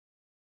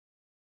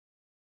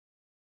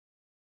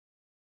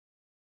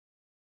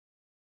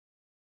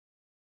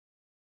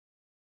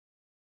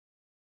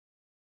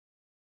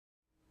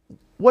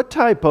What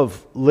type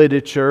of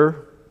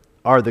literature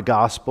are the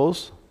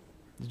Gospels?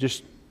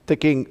 Just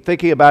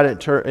thinking about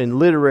it in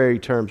literary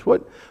terms.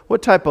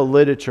 What type of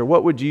literature?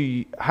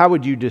 How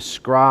would you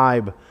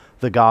describe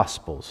the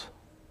Gospels?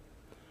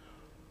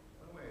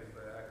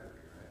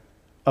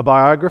 A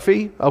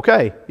biography?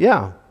 Okay,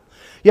 yeah.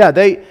 Yeah,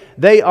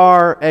 they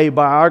are a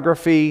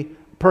biography,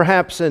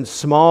 perhaps in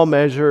small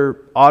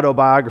measure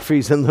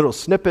autobiographies and little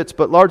snippets,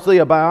 but largely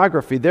a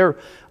biography. They're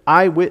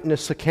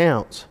eyewitness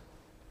accounts.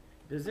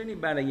 Does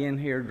anybody in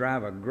here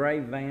drive a gray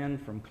van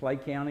from Clay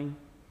County?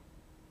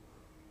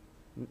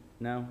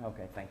 No?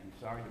 Okay, thank you.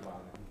 Sorry to bother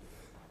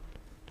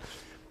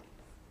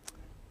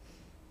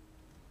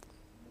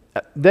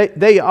you.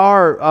 They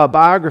are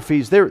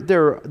biographies.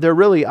 They're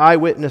really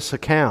eyewitness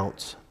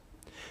accounts.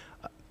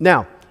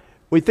 Now,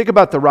 we think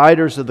about the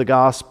writers of the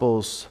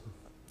Gospels,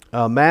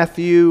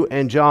 Matthew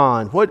and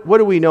John. What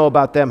do we know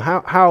about them?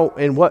 How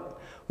in what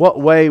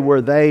way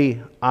were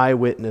they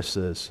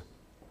eyewitnesses?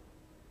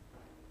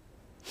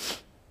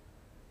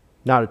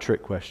 Not a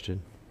trick question.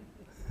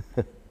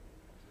 They were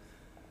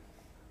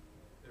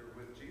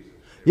with Jesus.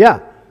 Yeah.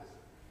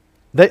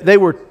 They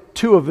were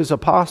two of his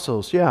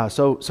apostles. Yeah.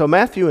 So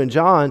Matthew and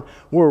John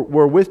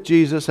were with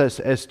Jesus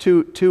as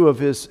two of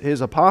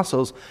his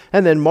apostles.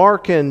 And then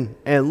Mark and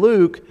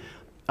Luke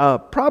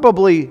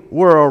probably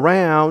were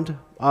around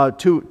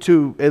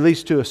to at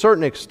least to a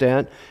certain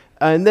extent.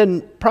 And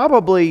then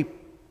probably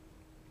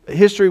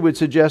history would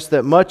suggest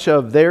that much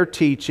of their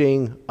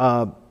teaching,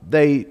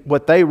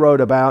 what they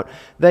wrote about,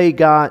 they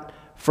got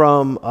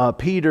from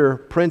Peter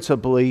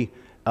principally,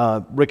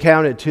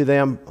 recounted to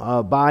them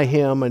by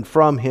him and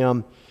from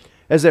him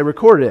as they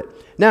recorded it.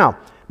 Now,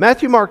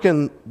 Matthew, Mark,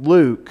 and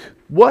Luke,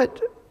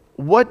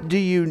 what do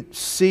you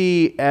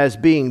see as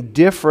being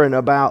different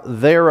about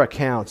their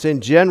accounts in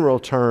general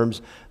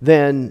terms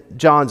than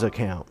John's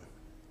account?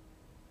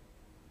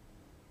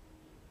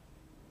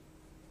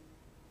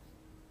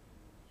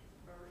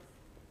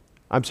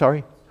 I'm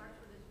sorry?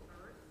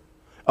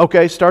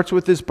 Okay, starts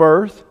with his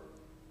birth.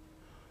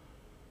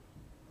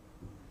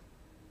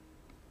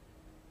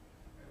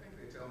 I think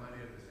they tell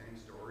many of the same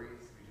stories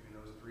between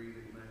those three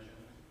that you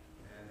mentioned,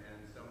 and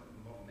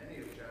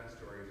many of John's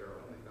stories are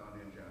only found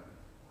in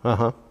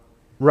John.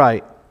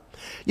 Right.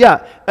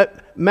 Yeah,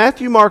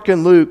 Matthew, Mark,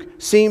 and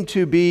Luke seem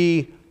to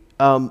be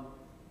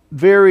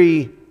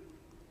very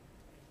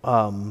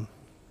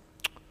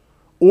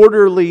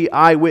orderly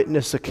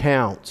eyewitness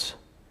accounts.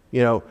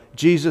 You know,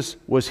 Jesus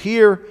was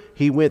here,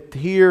 he went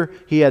here,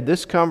 he had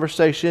this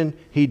conversation,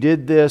 he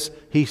did this,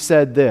 he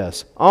said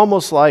this.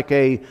 Almost like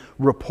a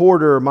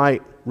reporter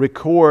might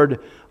record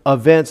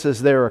events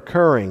as they're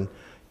occurring.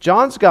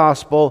 John's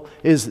gospel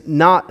is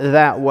not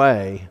that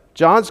way.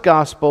 John's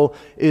gospel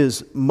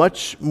is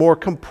much more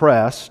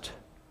compressed.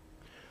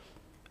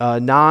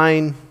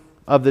 9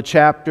 of the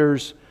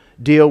chapters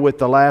deal with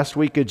the last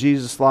week of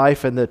Jesus'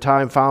 life and the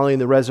time following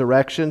the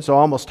resurrection. So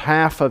almost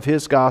half of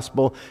his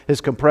gospel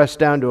is compressed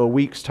down to a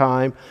week's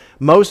time.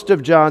 Most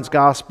of John's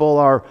gospel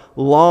are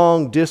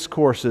long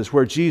discourses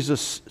where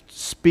Jesus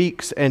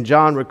speaks and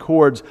John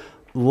records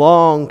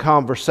long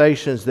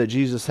conversations that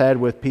Jesus had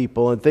with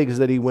people and things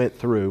that he went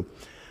through.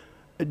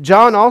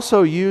 John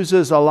also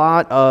uses a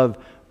lot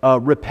of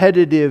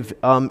repetitive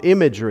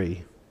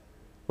imagery,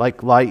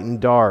 like light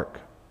and dark,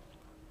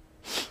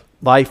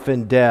 life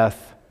and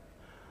death.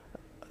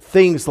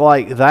 Things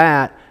like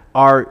that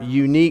are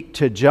unique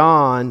to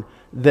John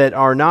that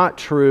are not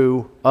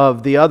true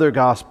of the other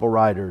gospel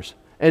writers.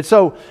 And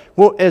so,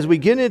 as we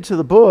get into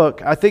the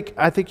book, I think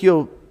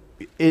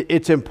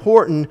it's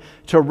important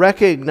to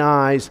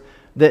recognize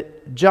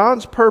that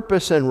John's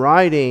purpose in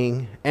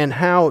writing and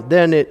how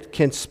then it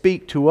can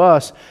speak to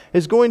us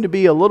is going to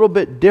be a little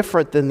bit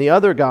different than the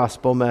other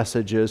gospel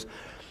messages.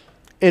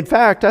 In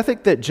fact, I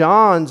think that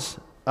John's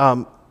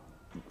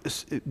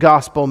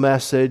gospel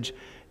message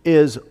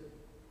is,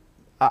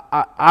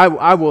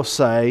 I will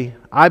say,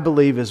 I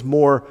believe is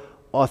more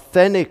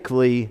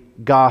authentically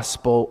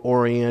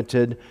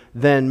gospel-oriented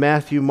than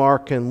Matthew,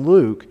 Mark, and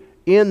Luke,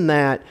 in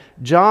that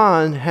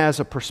John has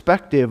a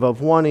perspective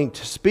of wanting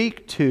to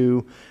speak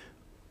to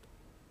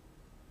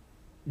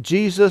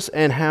Jesus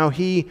and how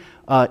he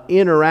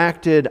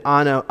interacted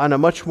on a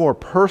much more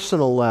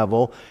personal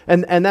level,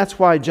 and that's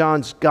why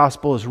John's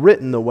gospel is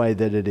written the way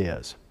that it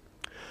is.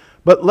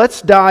 But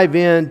let's dive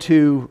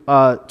into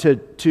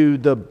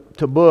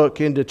the book,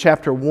 into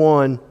chapter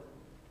 1,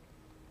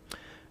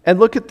 and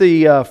look at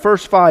the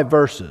first 5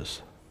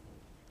 verses.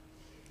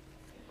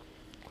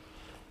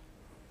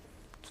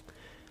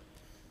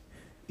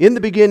 In the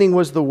beginning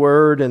was the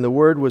Word, and the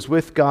Word was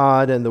with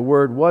God, and the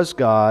Word was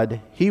God.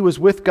 He was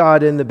with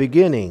God in the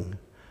beginning.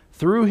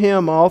 Through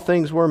Him all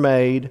things were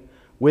made.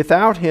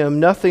 Without Him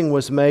nothing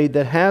was made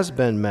that has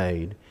been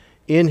made.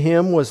 In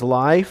Him was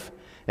life,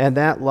 and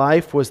that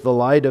life was the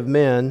light of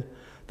men.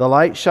 The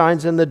light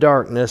shines in the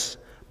darkness,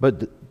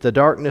 but the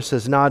darkness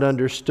has not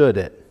understood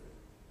it.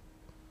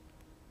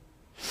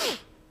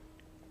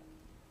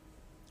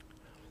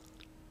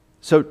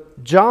 So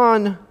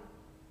John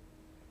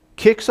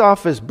kicks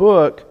off his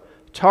book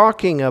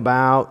talking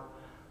about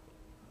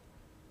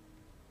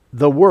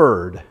the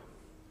Word.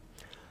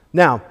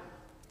 Now,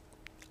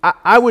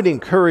 I would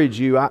encourage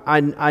you,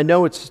 I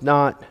know it's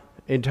not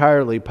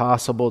entirely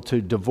possible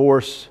to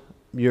divorce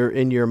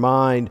in your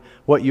mind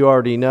what you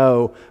already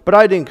know, but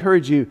I'd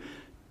encourage you,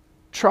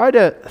 try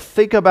to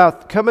think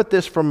about, come at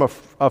this from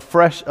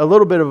a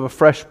little bit of a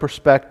fresh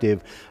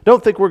perspective. I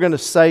don't think we're going to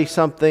say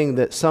something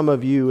that some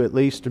of you, at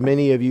least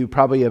many of you,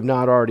 probably have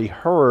not already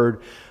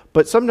heard,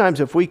 but sometimes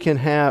if we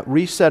can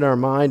reset our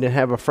mind and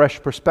have a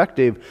fresh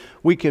perspective,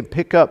 we can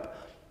pick up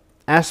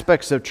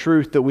aspects of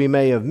truth that we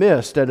may have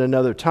missed at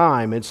another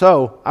time. And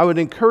so I would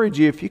encourage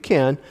you, if you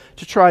can,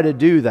 to try to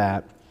do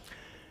that.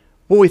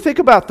 When we think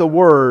about the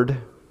Word,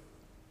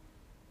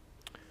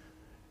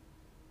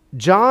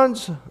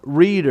 John's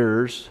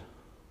readers,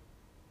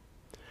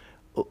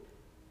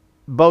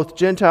 both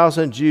Gentiles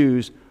and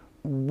Jews,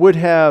 would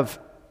have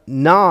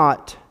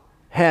not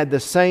had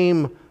the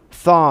same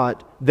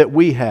thought that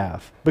we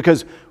have,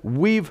 because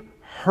we've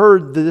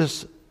heard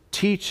this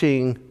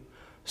teaching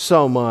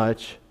so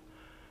much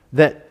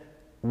that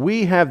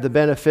we have the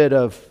benefit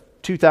of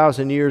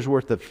 2,000 years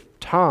worth of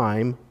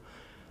time,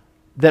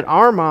 that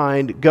our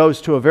mind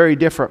goes to a very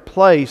different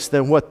place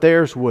than what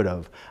theirs would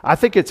have. I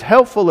think it's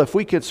helpful if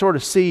we could sort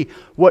of see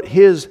what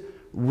his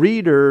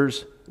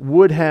readers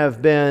would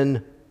have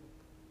been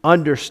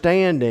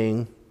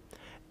understanding,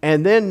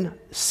 and then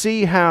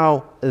see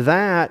how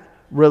that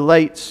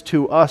relates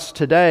to us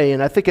today.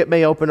 And I think it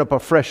may open up a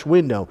fresh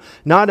window.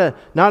 Not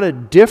a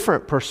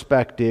different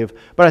perspective,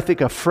 but I think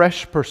a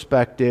fresh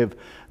perspective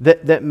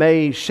that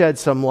may shed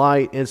some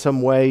light in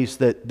some ways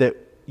that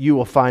you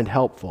will find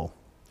helpful.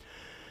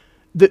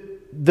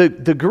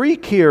 The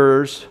Greek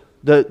hearers,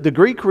 the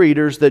Greek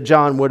readers that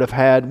John would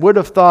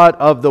have thought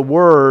of the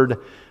Word.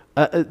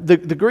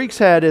 The Greeks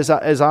had,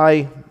 as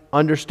I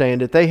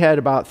understand it, they had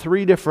about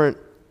 3 different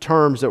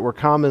terms that were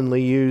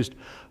commonly used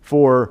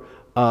for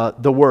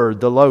the Word,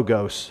 the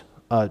Logos.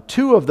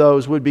 2 of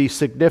those would be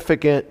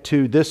significant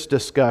to this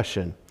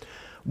discussion.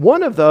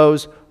 One of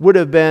those would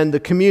have been the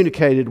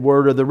communicated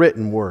Word or the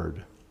written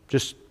Word,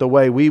 just the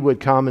way we would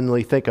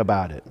commonly think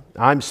about it.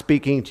 I'm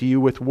speaking to you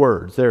with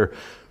words. They're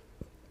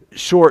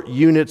short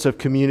units of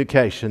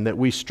communication that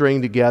we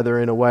string together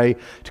in a way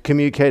to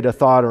communicate a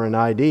thought or an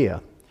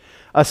idea.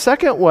 A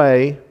second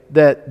way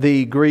that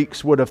the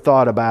Greeks would have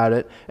thought about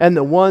it, and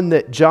the one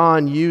that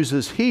John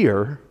uses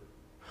here,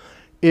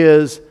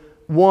 is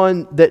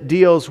one that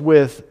deals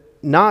with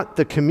not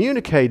the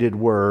communicated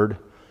Word,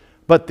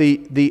 but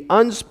the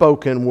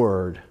unspoken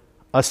Word,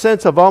 a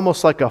sense of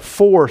almost like a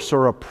force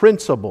or a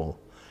principle,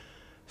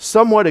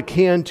 somewhat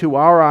akin to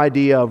our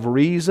idea of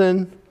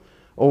reason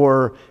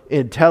or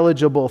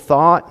intelligible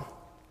thought.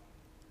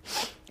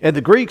 And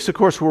the Greeks, of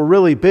course, were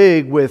really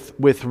big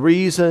with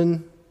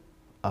reason.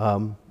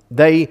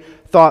 They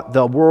thought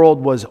the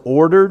world was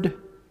ordered.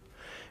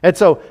 And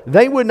so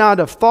they would not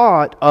have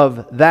thought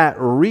of that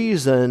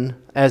reason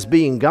as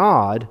being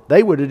God.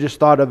 They would have just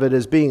thought of it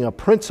as being a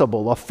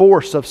principle, a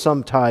force of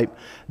some type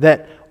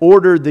that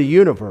ordered the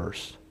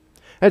universe.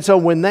 And so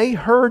when they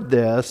heard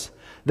this,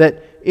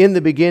 that in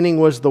the beginning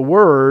was the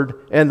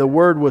Word, and the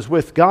Word was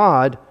with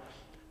God,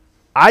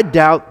 I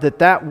doubt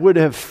that would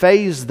have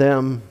fazed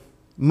them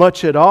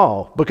much at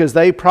all, because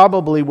they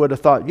probably would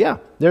have thought, yeah,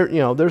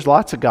 there's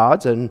lots of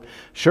gods, and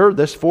sure,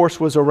 this force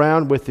was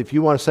around with, if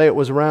you want to say it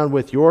was around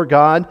with your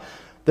God,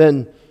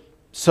 then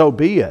so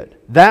be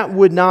it. That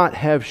would not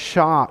have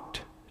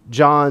shocked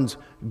John's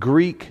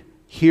Greek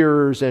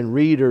hearers and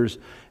readers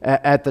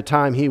at the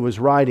time he was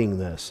writing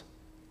this.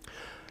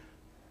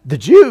 The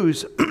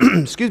Jews,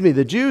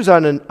 the Jews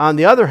on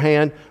the other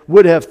hand,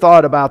 would have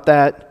thought about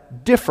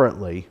that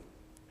differently.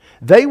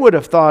 They would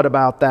have thought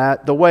about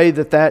that the way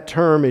that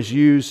term is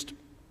used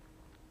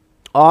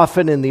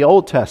often in the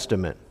Old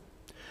Testament.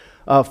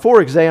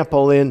 For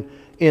example,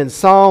 in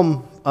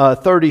Psalm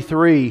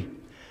 33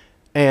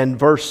 and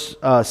verse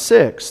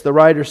 6, the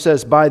writer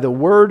says, "By the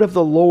word of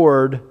the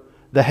Lord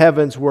the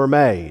heavens were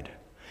made."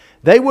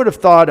 They would have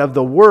thought of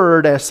the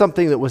Word as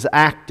something that was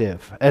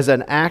active, as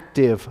an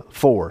active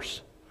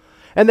force.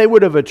 And they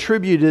would have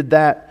attributed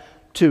that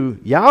to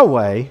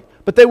Yahweh,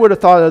 but they would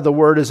have thought of the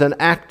Word as an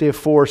active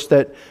force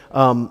that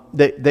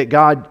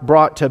God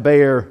brought to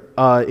bear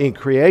in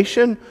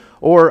creation.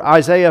 Or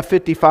Isaiah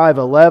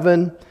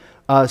 55:11,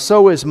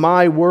 "So is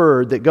my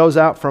word that goes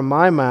out from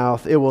my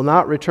mouth. It will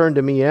not return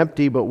to me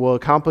empty, but will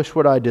accomplish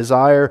what I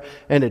desire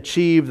and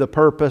achieve the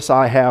purpose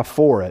I have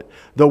for it."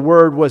 The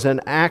Word was an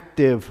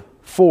active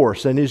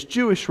force, and his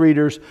Jewish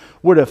readers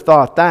would have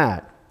thought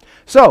that.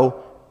 So,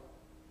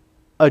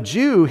 a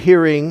Jew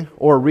hearing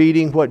or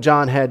reading what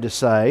John had to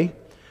say,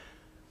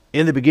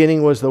 "In the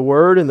beginning was the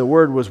Word, and the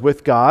Word was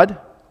with God,"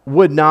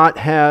 would not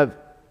have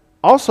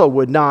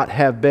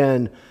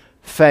been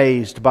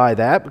fazed by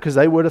that, because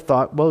they would have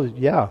thought, well,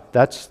 yeah,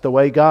 that's the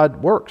way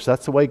God works.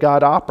 That's the way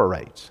God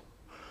operates.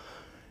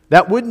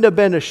 That wouldn't have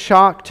been a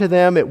shock to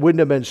them. It wouldn't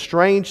have been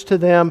strange to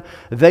them.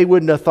 They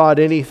wouldn't have thought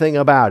anything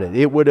about it.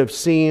 It would have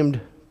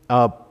seemed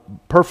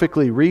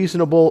perfectly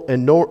reasonable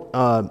and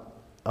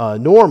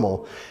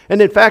normal.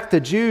 And in fact, the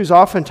Jews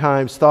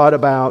oftentimes thought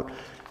about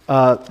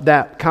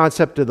that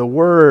concept of the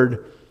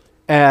Word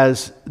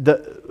as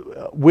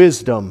the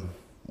wisdom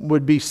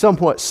would be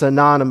somewhat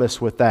synonymous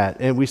with that.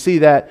 And we see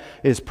that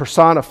is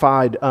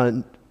personified,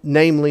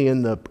 namely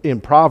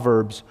in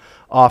Proverbs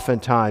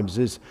oftentimes,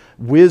 is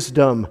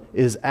wisdom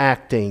is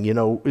acting. You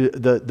know,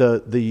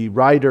 the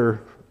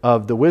writer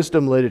of the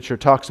wisdom literature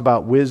talks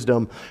about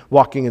wisdom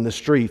walking in the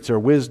streets, or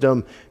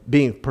wisdom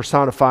being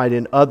personified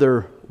in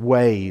other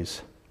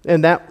ways.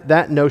 And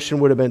that notion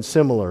would have been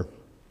similar.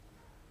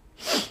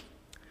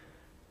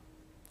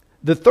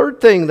 The third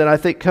thing that I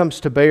think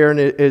comes to bear and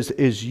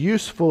is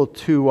useful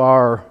to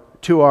our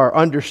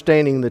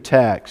understanding the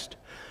text,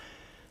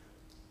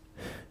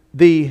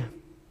 the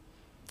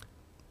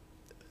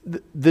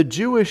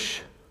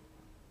Jewish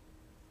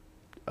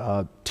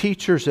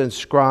teachers and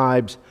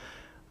scribes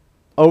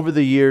over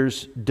the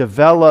years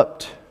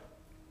developed.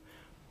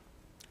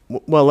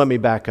 Well, let me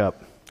back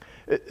up.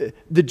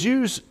 The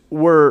Jews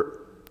were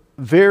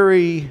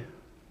very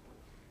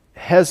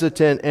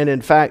hesitant, and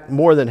in fact,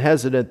 more than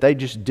hesitant, they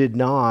just did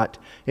not,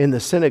 in the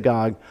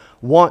synagogue,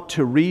 want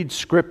to read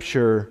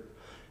Scripture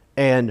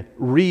and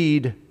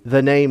read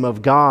the name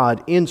of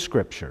God in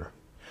Scripture.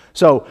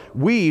 So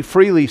we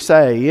freely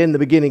say, in the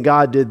beginning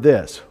God did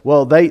this.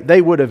 Well,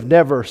 they would have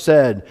never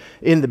said,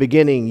 in the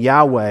beginning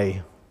Yahweh.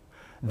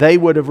 They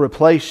would have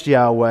replaced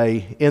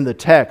Yahweh in the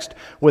text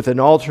with an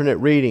alternate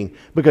reading,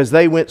 because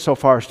they went so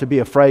far as to be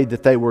afraid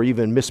that they were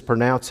even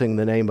mispronouncing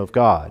the name of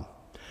God.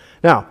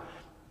 Now,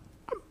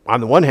 on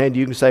the one hand,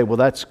 you can say, well,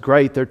 that's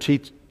great. They're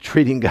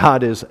treating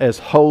God as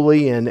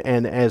holy and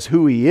as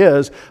who He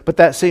is, but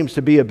that seems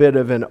to be a bit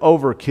of an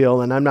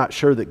overkill, and I'm not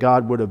sure that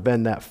God would have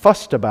been that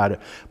fussed about it.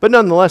 But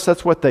nonetheless,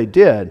 that's what they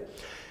did.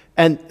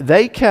 And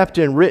they kept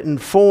in written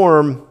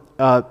form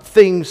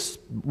writings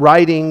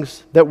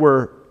that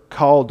were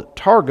called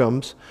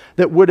targums,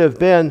 that would have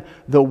been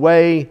the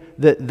way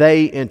that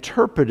they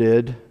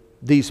interpreted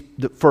these,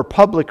 for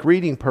public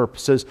reading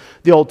purposes,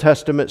 the Old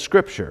Testament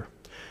Scripture.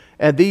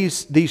 And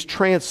these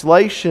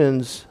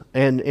translations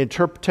and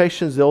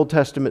interpretations of the Old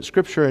Testament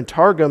Scripture and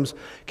targums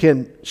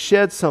can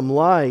shed some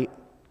light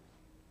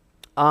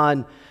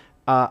on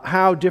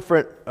how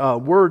different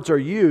words are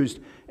used.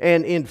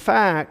 And in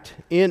fact,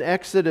 in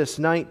Exodus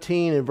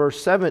 19 and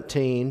verse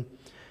 17,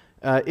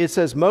 it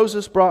says,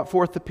 Moses brought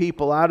forth the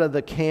people out of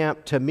the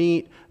camp to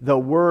meet the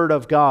Word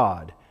of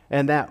God.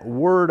 And that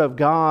Word of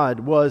God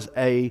was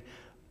a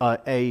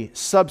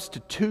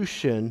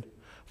substitution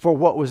for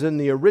what was in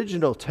the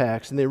original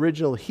text. In the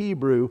original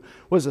Hebrew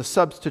was a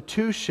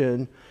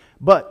substitution,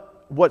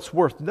 but what's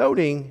worth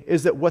noting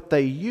is that what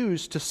they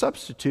used to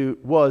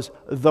substitute was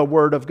the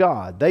Word of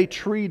God. They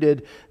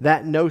treated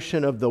that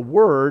notion of the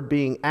Word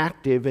being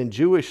active in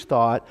Jewish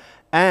thought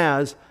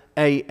as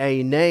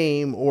a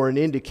name or an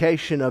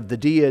indication of the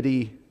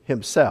deity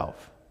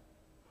Himself.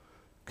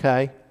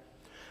 Okay?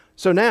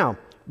 So now,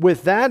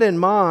 with that in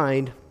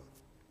mind,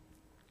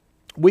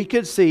 we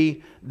could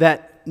see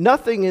that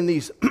nothing in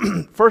these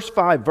first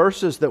 5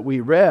 verses that we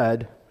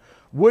read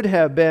would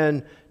have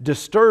been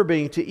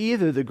disturbing to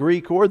either the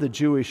Greek or the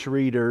Jewish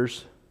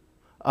readers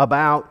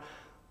about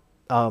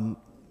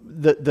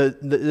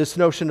this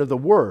notion of the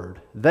Word.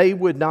 They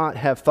would not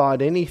have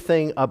thought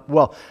anything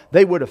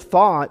they would have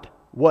thought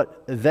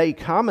what they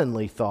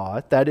commonly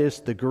thought. That is,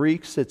 the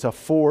Greeks, it's a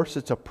force,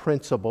 it's a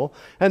principle.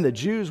 And the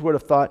Jews would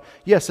have thought,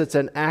 yes, it's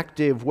an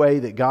active way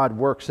that God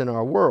works in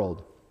our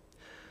world.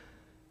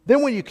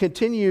 Then when you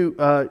continue,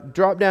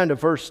 drop down to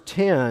verse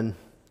 10,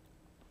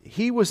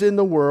 He was in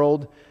the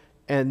world,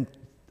 and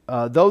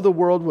though the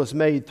world was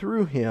made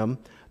through Him,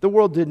 the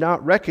world did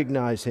not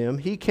recognize Him.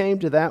 He came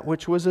to that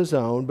which was His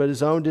own, but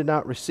His own did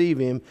not receive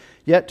Him.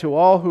 Yet to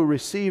all who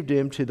received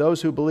Him, to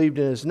those who believed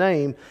in His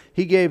name,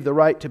 He gave the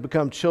right to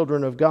become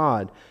children of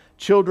God.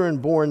 Children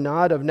born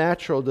not of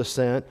natural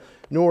descent,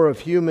 nor of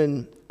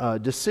human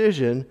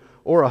decision,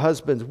 or a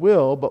husband's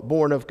will, but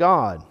born of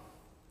God.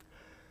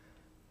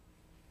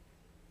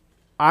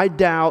 I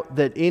doubt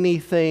that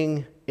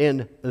anything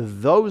in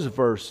those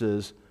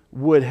verses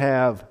would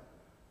have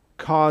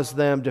caused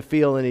them to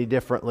feel any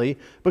differently,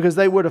 because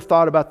they would have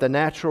thought about the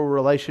natural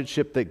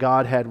relationship that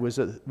God had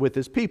with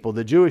His people.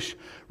 The Jewish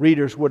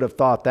readers would have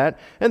thought that,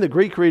 and the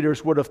Greek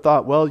readers would have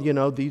thought, well, you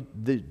know,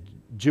 the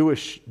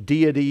Jewish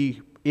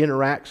deity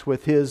interacts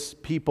with His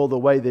people the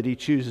way that He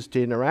chooses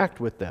to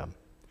interact with them.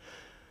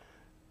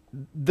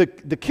 The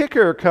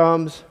kicker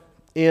comes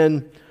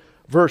in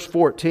verse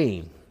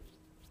 14.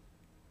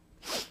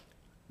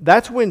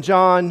 That's when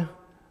John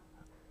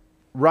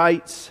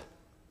writes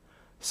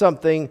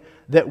something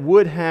that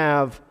would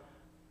have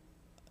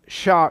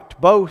shocked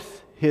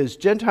both his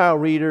Gentile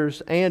readers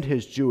and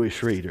his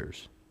Jewish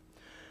readers.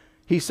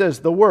 He says,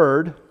 the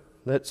Word,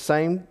 that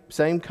same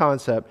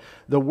concept,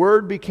 the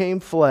Word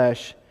became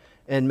flesh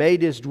and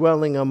made His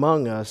dwelling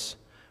among us.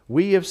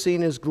 We have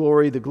seen His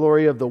glory, the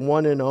glory of the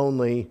one and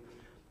only,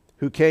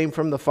 who came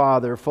from the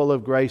Father, full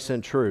of grace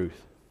and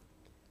truth.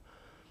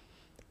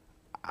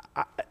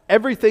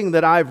 Everything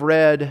that I've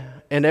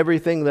read and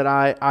everything that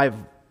I've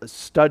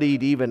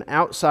studied even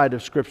outside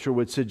of Scripture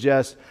would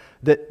suggest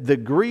that the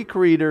Greek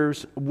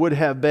readers would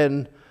have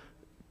been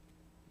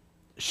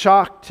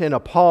shocked and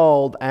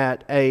appalled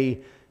at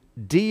a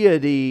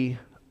deity,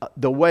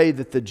 the way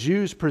that the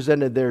Jews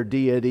presented their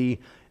deity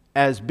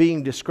as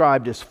being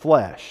described as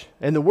flesh.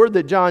 And the word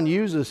that John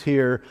uses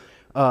here,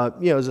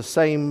 is the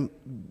same,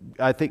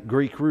 I think,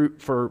 Greek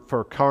root for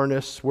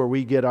carnis, where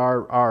we get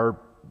our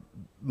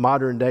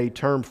modern day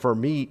term for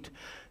meat.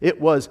 It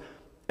was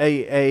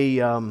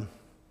a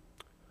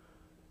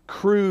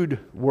crude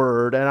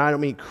word, and I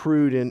don't mean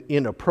crude and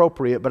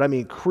inappropriate, but I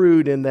mean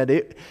crude in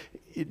that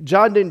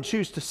John didn't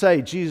choose to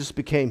say Jesus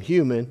became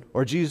human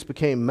or Jesus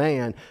became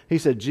man. He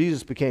said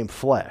Jesus became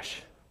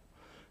flesh.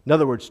 In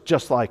other words,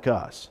 just like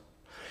us.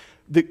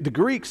 The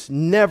Greeks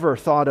never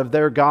thought of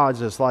their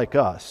gods as like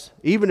us.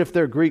 Even if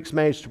their Greeks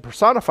managed to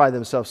personify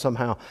themselves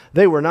somehow,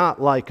 they were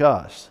not like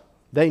us.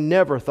 They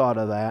never thought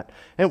of that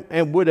and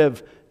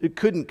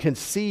couldn't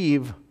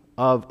conceive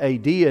of a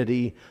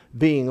deity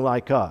being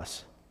like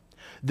us.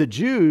 The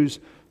Jews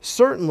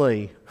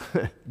certainly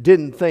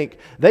didn't think,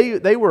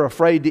 they were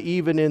afraid to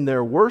even in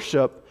their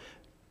worship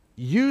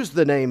use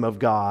the name of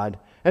God.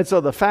 And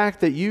so the fact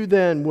that you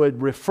then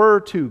would refer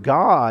to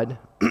God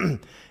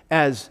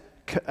as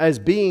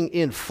being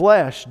in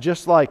flesh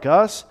just like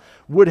us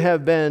would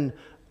have been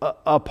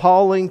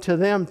appalling to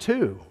them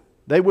too.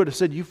 They would have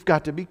said, you've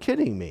got to be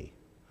kidding me.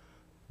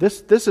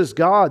 This is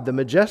God, the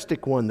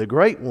majestic one, the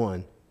great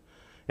one.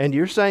 And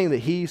you're saying that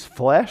He's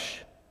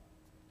flesh?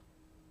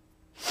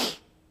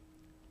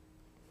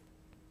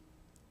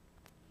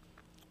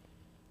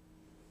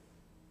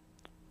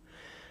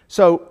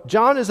 So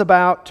John is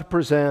about to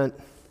present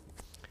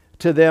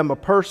to them a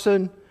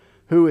person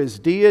who is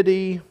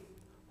deity,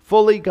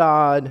 fully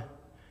God,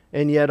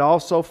 and yet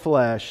also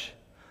flesh,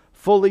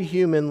 fully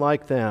human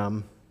like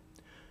them.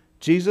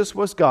 Jesus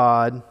was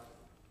God,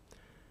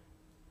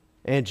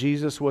 and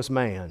Jesus was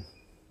man.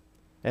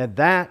 And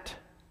that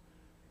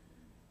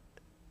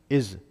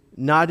is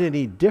not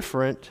any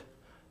different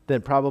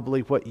than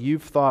probably what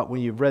you've thought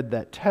when you've read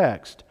that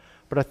text.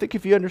 But I think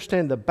if you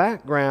understand the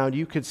background,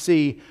 you could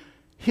see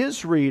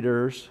his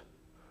readers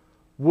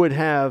would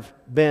have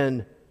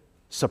been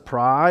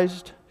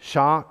surprised,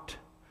 shocked,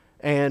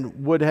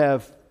 and would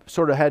have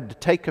sort of had to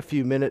take a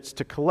few minutes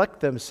to collect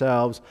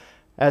themselves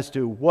as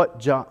to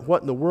what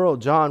in the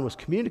world John was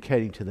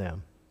communicating to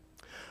them.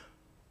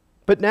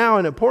 But now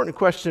an important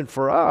question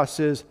for us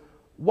is,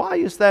 why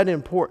is that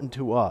important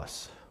to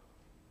us?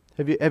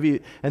 Have you?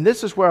 And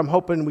this is where I'm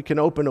hoping we can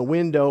open a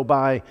window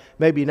by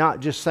maybe not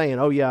just saying,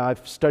 oh yeah,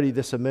 I've studied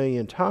this a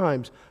million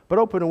times, but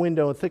open a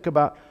window and think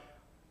about,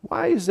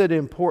 why is it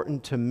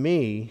important to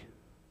me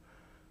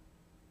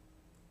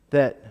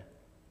that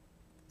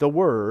the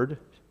Word,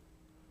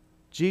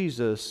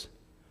 Jesus,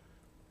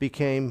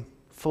 became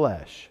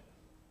flesh?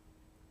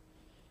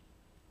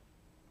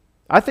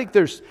 I think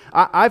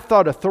I've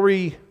thought of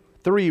three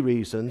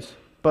reasons,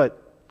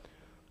 but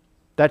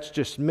that's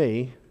just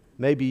me.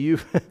 Maybe you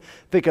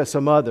think of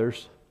some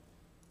others.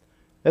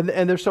 And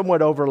they're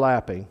somewhat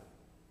overlapping.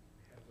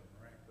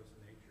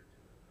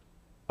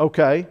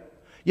 Okay.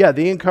 Yeah,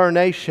 the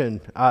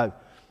incarnation.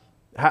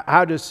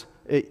 How does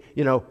it,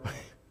 well,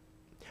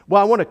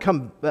 I want to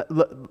come,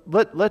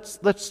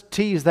 let's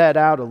tease that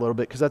out a little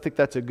bit because I think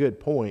that's a good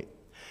point.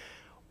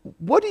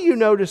 What do you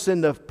notice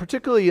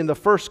particularly in the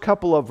first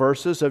couple of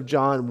verses of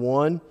John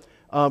 1?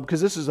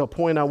 Because this is a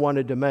point I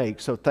wanted to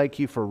make, so thank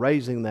you for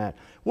raising that.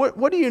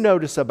 What do you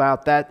notice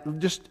about that?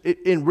 Just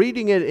in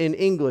reading it in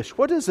English,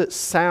 what does it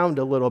sound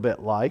a little bit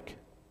like?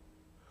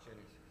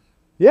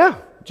 Yeah,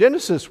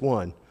 Genesis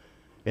 1.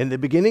 In the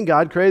beginning,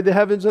 God created the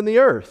heavens and the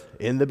earth.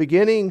 In the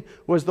beginning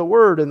was the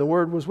Word, and the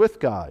Word was with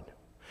God.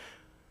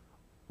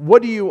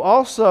 What do you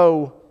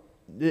also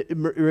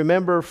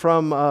remember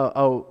from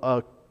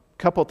a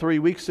couple, 3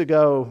 weeks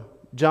ago,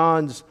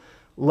 John's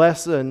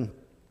lesson?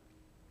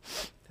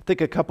 I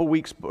think a couple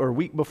weeks or a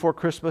week before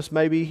Christmas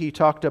maybe, he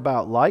talked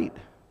about light.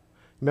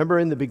 Remember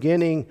in the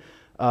beginning,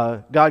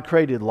 God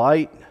created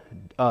light.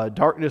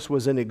 Darkness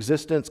was in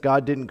existence.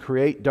 God didn't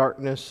create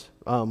darkness.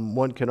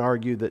 One can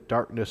argue that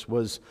darkness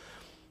was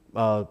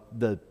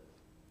the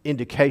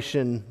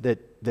indication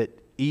that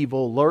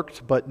evil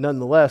lurked, but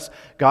nonetheless,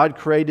 God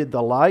created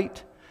the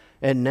light.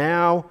 And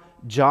now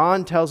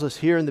John tells us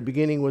here in the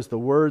beginning was the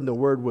Word, and the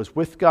Word was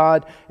with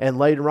God. And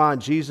later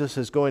on, Jesus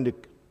is going to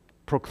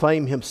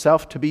proclaim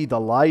Himself to be the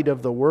light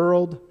of the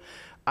world.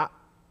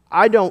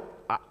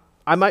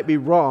 I might be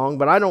wrong,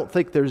 but I don't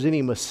think there's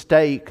any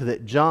mistake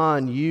that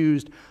John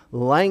used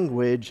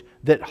language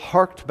that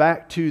harked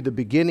back to the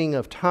beginning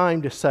of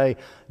time to say,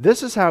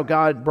 this is how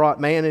God brought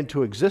man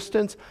into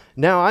existence.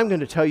 Now I'm going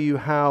to tell you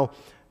how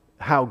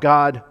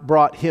God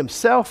brought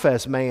Himself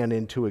as man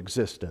into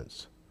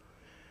existence.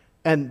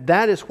 And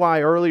that is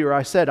why earlier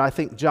I said I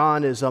think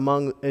John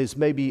is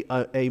maybe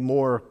a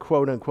more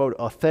quote-unquote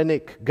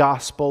authentic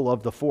gospel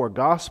of the four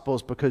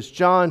gospels, because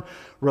John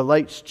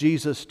relates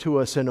Jesus to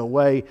us in a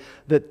way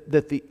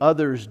that the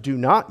others do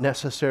not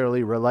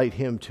necessarily relate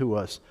Him to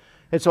us.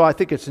 And so I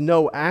think it's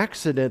no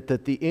accident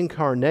that the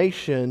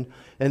incarnation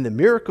and the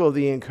miracle of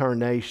the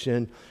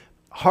incarnation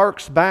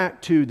harks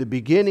back to the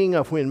beginning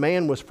of when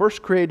man was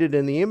first created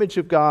in the image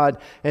of God,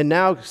 and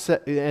now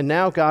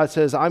God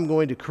says, I'm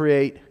going to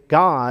create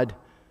God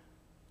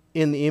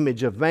in the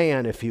image of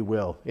man, if you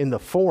will, in the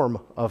form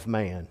of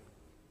man.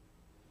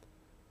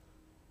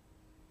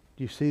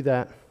 Do you see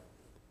that?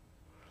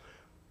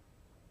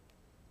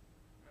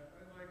 I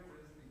like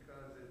this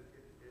because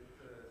it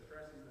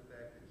stresses the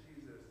fact that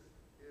Jesus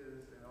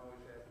is and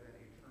always has been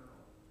eternal.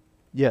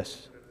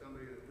 Yes. But if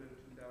somebody that lived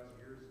 2,000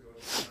 years ago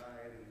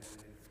died and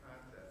the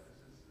concept,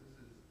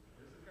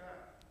 this is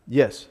God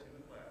Yes.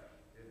 in the flesh.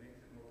 It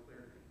makes it more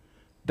clear to me.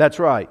 That's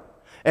right.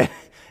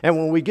 And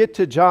when we get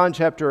to John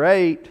chapter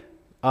 8,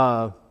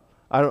 I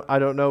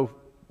don't know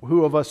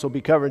who of us will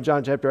be covering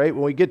John chapter 8.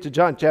 When we get to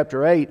John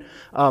chapter 8,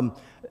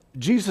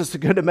 Jesus is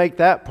going to make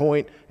that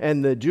point,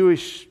 and the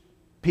Jewish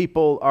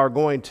people are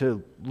going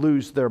to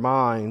lose their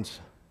minds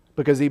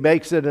because he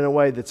makes it in a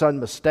way that's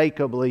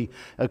unmistakably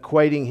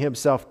equating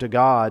himself to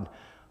God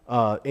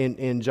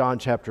in John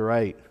chapter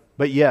 8.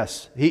 But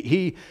yes,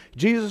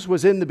 Jesus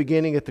was in the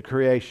beginning at the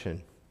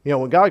creation. You know,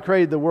 when God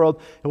created the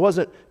world,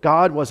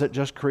 God wasn't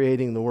just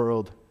creating the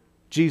world.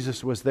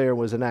 Jesus was there,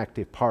 was an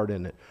active part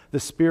in it. The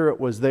Spirit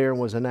was there and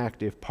was an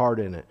active part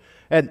in it.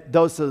 And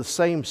those are the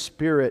same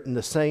Spirit and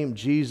the same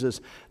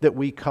Jesus that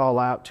we call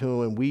out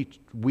to and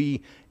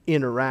we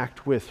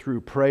interact with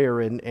through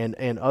prayer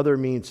and other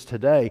means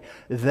today.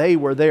 They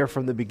were there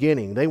from the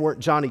beginning. They weren't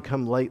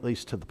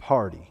Johnny-come-latelys to the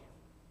party.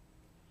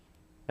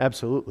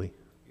 Absolutely.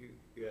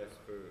 You asked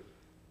for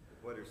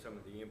what are some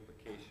of the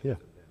implications Yeah. of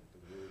that,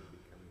 the Word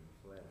becoming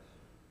flesh.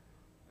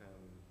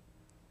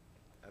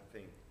 I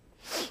think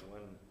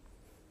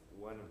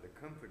one of the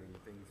comforting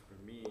things for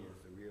me is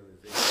the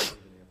realization,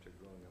 even after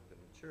growing up in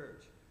the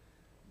church,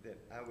 that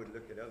I would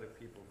look at other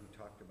people who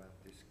talked about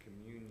this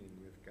communion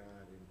with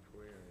God in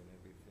prayer and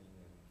everything,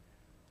 and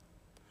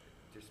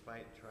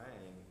despite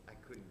trying, I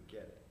couldn't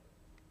get it.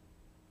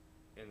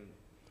 And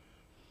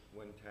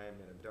one time,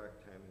 in a dark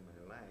time in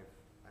my life,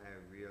 I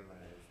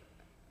realized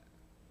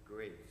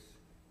grace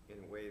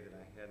in a way that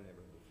I had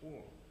never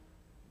before,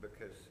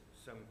 because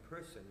some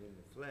person in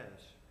the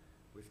flesh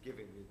was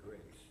giving me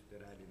grace that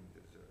I didn't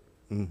deserve.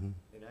 Mm-hmm.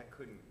 And I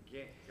couldn't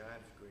get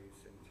God's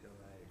grace until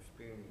I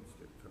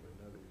experienced it from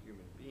another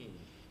human being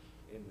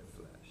in the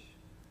flesh.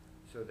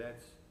 So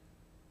that's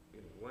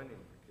one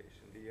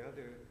implication. The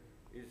other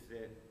is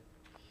that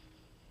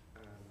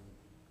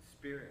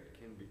spirit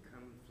can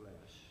become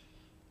flesh.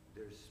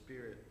 There's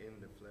spirit in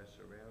the flesh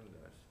around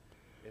us.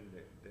 And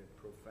the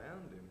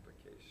profound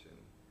implication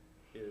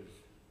is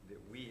that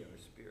we are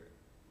spirit.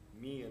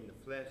 Me in the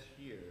flesh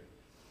here,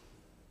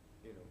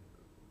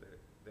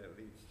 that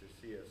leads to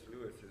C.S.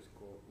 Lewis's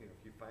quote, if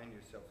you find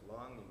yourself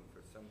longing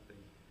for something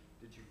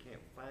that you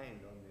can't find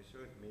on this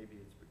earth,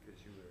 maybe it's because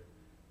you were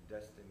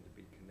destined to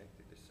be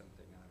connected to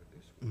something out of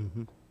this world.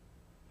 Mm-hmm.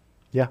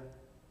 Yeah,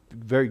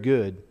 very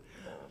good.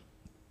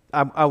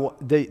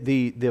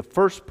 The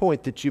first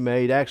point that you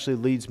made actually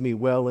leads me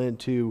well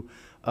into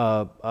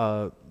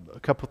a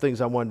couple things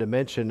I wanted to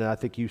mention, and I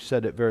think you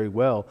said it very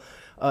well.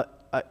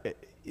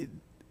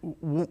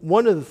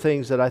 One of the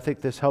things that I think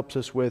this helps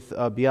us with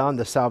beyond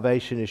the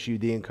salvation issue,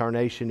 the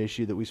incarnation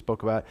issue that we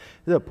spoke about,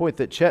 the point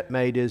that Chet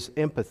made is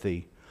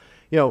empathy.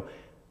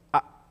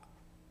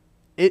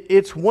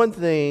 It's one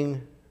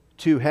thing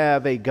to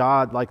have a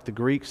God like the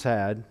Greeks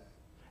had,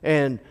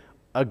 and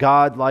a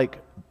God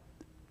like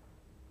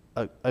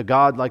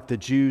the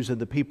Jews and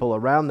the people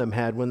around them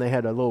had when they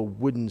had a little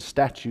wooden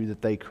statue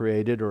that they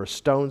created or a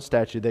stone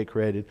statue they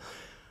created.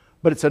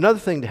 But it's another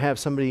thing to have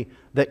somebody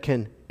that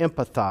can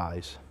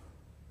empathize.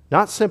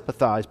 Not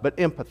sympathize, but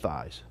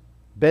empathize.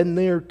 Been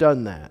there,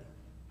 done that.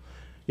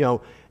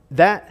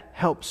 That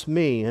helps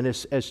me, and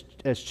as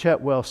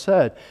Chet well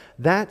said,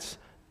 that's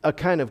a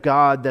kind of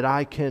God that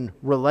I can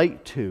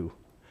relate to.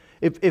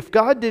 If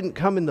God didn't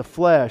come in the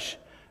flesh,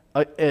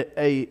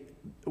 a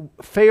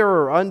fair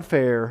or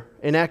unfair,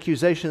 an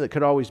accusation that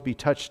could always be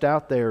touched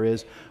out there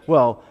is,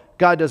 well,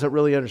 God doesn't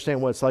really understand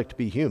what it's like to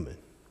be human.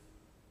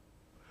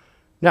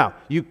 Now,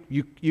 you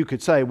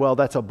could say, well,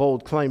 that's a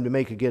bold claim to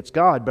make against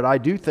God, but I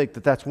do think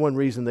that that's one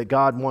reason that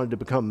God wanted to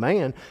become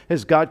man,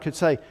 is God could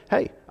say,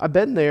 hey, I've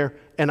been there,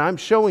 and I'm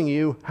showing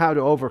you how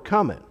to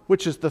overcome it,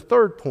 which is the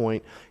third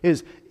point,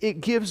 is it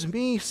gives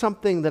me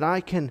something that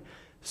I can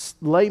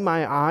lay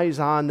my eyes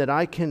on, that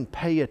I can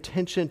pay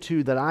attention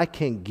to, that I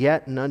can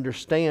get and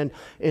understand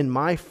in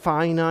my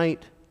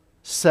finite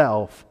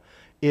self,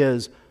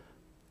 is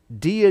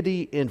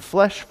deity in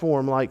flesh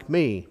form like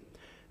me.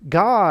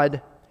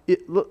 God,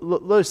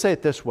 let's say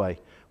it this way.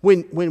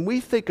 When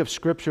we think of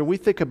Scripture, we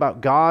think about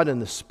God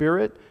and the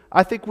Spirit,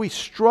 I think we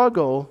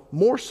struggle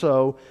more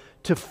so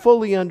to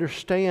fully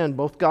understand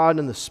both God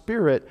and the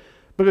Spirit,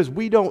 because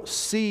we don't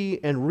see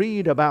and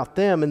read about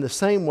them in the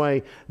same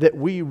way that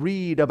we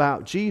read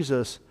about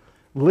Jesus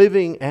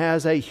living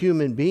as a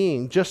human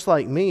being, just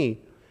like me,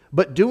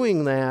 but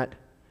doing that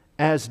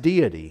as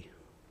deity.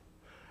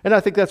 And I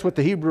think that's what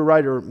the Hebrew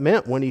writer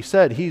meant when he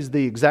said he's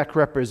the exact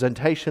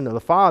representation of the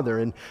Father.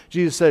 And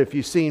Jesus said, if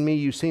you've seen me,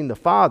 you've seen the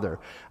Father.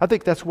 I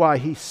think that's why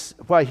he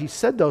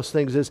said those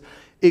things, is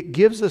it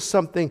gives us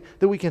something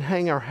that we can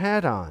hang our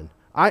hat on.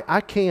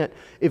 I can't,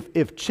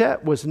 if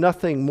Chet was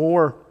nothing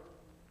more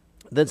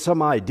than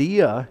some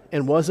idea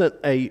and wasn't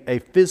a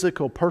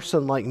physical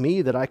person like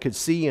me that I could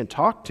see and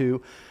talk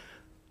to,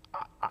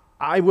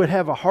 I would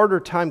have a harder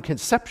time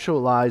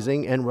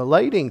conceptualizing and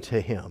relating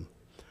to him.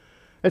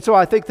 And so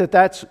I think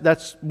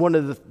that's one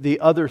of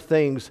the other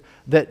things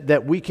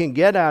that we can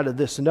get out of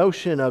this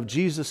notion of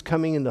Jesus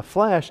coming in the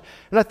flesh.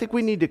 And I think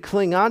we need to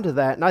cling on to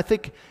that. And I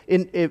think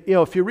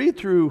if you read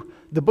through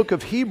the book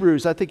of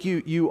Hebrews, I think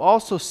you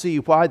also see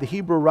why the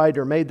Hebrew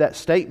writer made that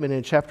statement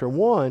in chapter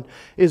 1,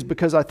 is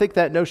because I think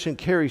that notion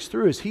carries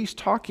through, as he's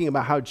talking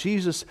about how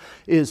Jesus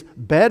is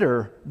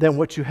better than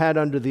what you had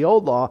under the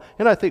old law.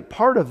 And I think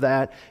part of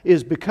that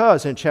is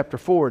because in chapter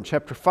 4 and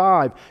chapter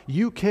 5,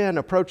 you can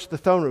approach the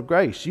throne of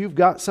grace. You've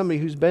got somebody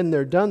who's been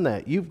there, done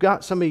that. You've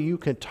got somebody you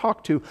can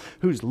talk to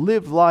who's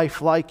lived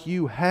life like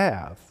you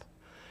have.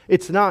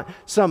 It's not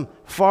some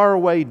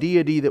faraway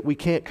deity that we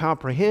can't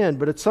comprehend,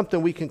 but it's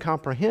something we can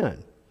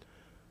comprehend.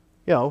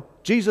 You know,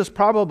 Jesus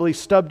probably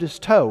stubbed his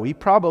toe. He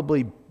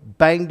probably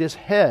banged his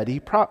head.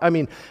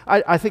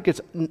 I think it's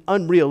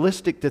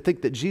unrealistic to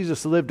think that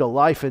Jesus lived a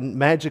life and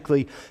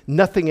magically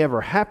nothing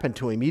ever happened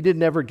to him. He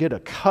didn't ever get a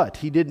cut.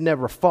 He didn't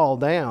ever fall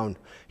down.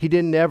 He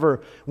didn't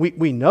ever...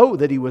 We know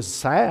that he was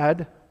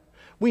sad.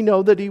 We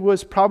know that he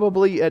was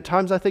probably at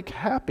times, I think,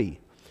 happy.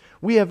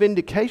 We have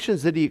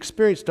indications that he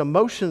experienced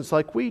emotions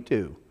like we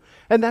do.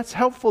 And that's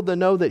helpful to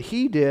know that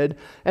he did,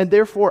 and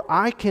therefore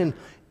I can,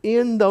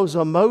 in those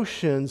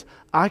emotions,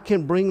 I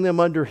can bring them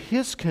under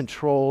his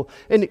control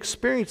and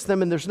experience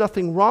them, and there's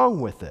nothing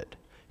wrong with it.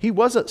 He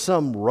wasn't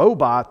some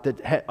robot that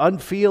had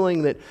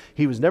unfeeling, that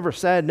he was never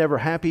sad, never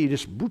happy, he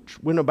just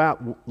went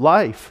about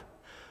life.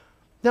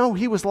 No,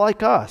 he was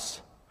like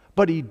us,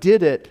 but he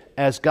did it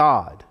as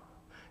God.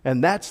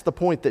 And that's the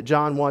point that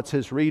John wants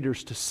his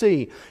readers to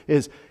see,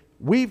 is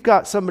we've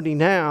got somebody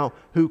now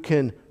who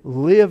can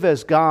live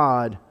as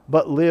God,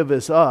 but live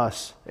as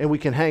us, and we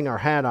can hang our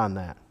hat on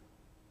that.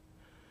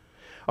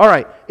 All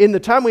right, in the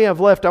time we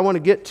have left, I want to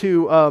get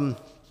to, I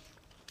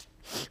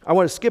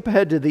want to skip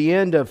ahead to the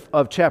end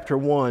of chapter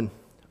 1.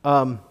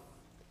 That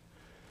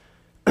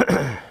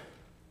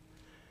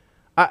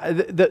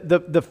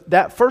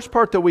first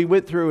part that we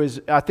went through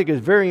I think is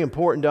very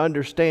important to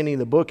understanding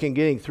the book and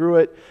getting through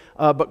it.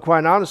 But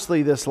quite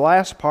honestly, this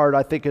last part,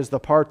 I think, is the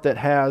part that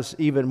has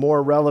even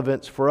more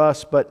relevance for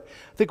us. But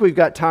I think we've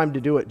got time to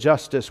do it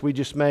justice. We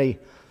just may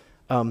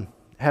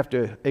have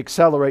to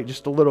accelerate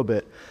just a little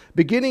bit.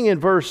 Beginning in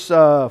verse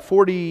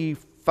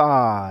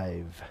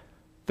 45,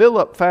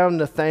 Philip found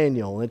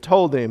Nathanael and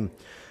told him,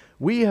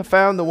 "We have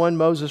found the one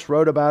Moses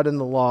wrote about in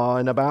the law,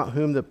 and about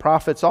whom the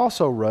prophets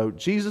also wrote,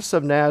 Jesus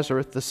of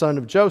Nazareth, the son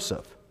of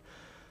Joseph."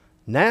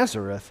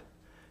 "Nazareth?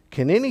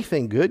 Can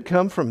anything good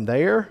come from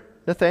there?"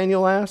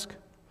 Nathanael asked.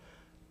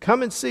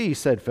 "Come and see,"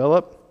 said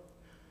Philip.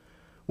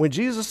 When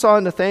Jesus saw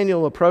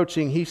Nathanael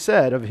approaching, he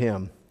said of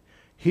him,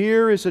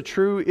 "Here is a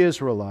true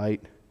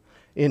Israelite,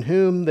 in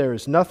whom there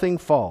is nothing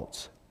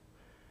false."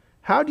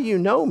 "How do you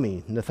know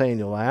me?"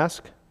 Nathanael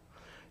asked.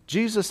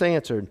 Jesus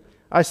answered,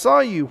 "I saw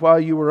you while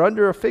you were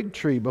under a fig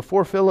tree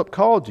before Philip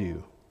called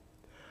you."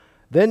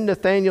 Then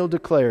Nathanael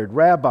declared,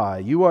 "Rabbi,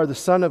 you are the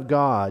Son of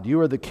God. You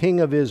are the King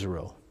of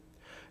Israel."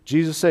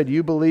 Jesus said,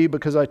 "You believe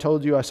because I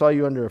told you I saw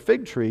you under a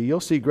fig tree. You'll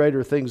see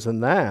greater things than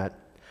that.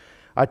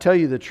 I tell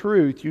you the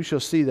truth, you shall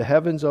see the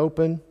heaven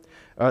open,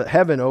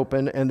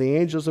 and the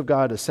angels of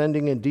God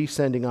ascending and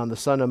descending on the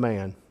Son of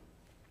Man."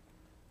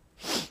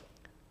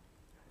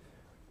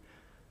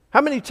 How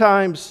many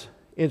times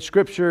in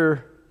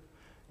Scripture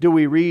do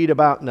we read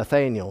about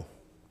Nathanael?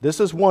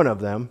 This is one of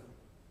them.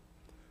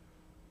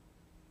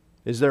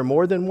 Is there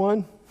more than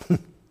one?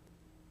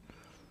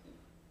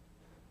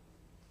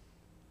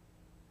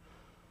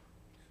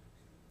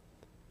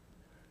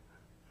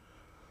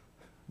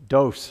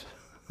 Dose.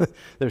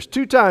 There's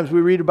 2 times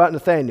we read about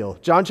Nathanael.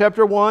 John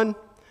chapter 1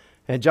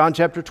 and John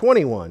chapter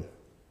 21.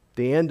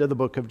 The end of the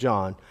book of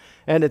John.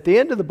 And at the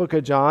end of the book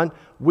of John,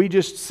 we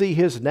just see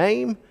his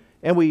name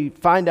and we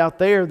find out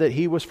there that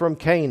he was from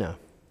Cana.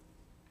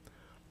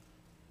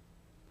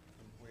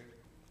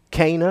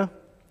 Cana.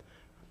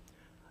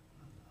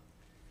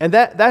 And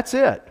that's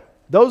it.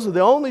 Those are the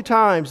only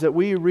times that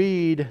we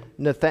read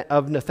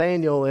of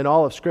Nathanael in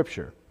all of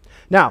Scripture.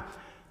 Now,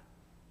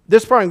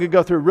 this part I'm going to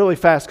go through really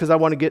fast because I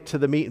want to get to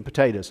the meat and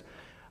potatoes.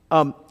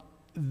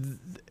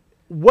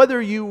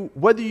 Whether you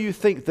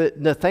think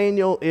that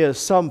Nathanael is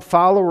some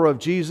follower of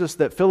Jesus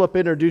that Philip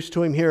introduced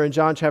to him here in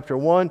John chapter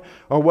 1,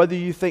 or whether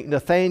you think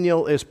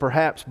Nathanael is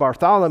perhaps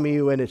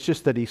Bartholomew and it's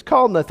just that he's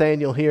called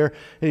Nathanael here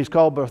and he's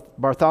called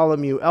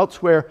Bartholomew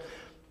elsewhere,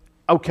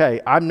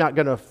 okay, I'm not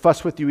going to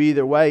fuss with you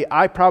either way.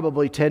 I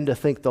probably tend to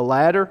think the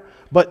latter,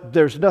 but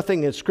there's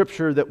nothing in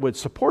Scripture that would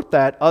support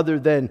that other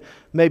than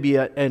maybe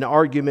an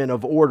argument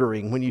of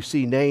ordering. When you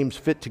see names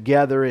fit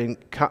together in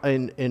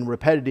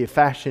repetitive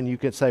fashion, you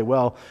can say,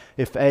 well,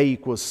 if A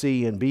equals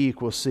C and B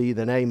equals C,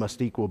 then A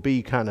must equal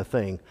B kind of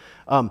thing.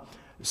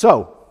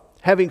 So,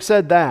 having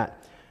said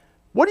that,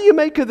 what do you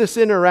make of this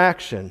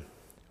interaction?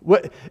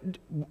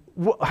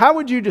 How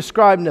would you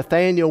describe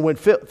Nathanael when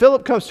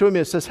Philip comes to him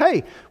and says,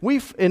 hey,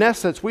 in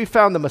essence, we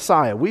found the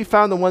Messiah. We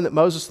found the one that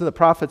Moses and the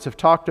prophets have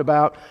talked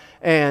about,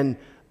 and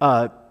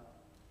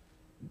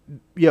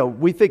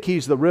we think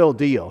he's the real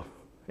deal.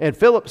 And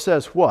Philip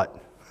says what?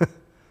 Can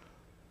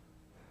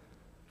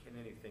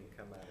anything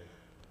come out of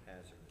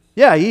Nazareth?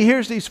 Yeah, he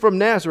hears he's from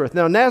Nazareth.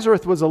 Now,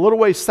 Nazareth was a little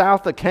way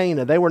south of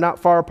Cana. They were not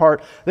far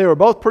apart. They were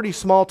both pretty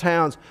small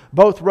towns,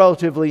 both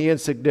relatively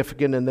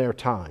insignificant in their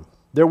time.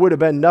 There would have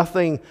been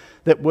nothing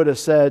that would have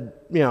said,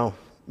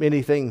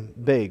 anything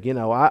big.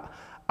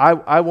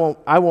 I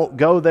won't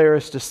go there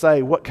as to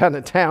say what kind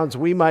of towns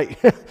we might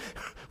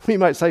we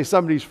might say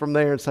somebody's from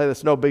there and say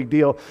that's no big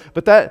deal.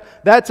 But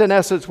that's in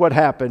essence what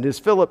happened. Is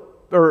Philip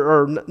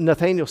or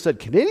Nathanael said,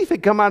 "Can anything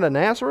come out of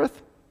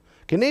Nazareth?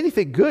 Can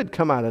anything good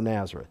come out of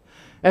Nazareth?"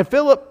 And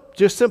Philip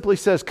just simply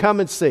says, "Come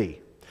and see."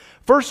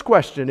 First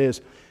question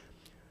is,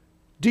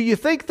 do you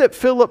think that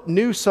Philip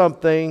knew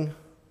something?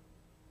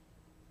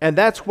 And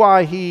that's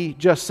why he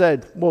just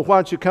said, well, why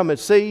don't you come and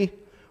see?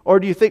 Or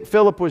do you think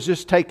Philip was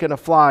just taking a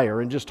flyer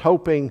and just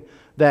hoping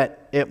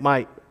that it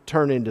might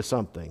turn into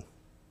something?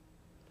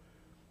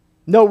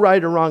 No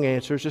right or wrong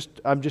answers.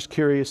 I'm just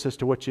curious as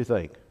to what you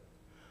think.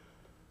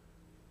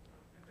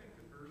 I think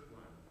the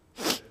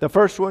first one. The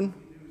first one?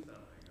 He knew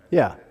something.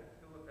 Yeah.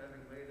 Philip,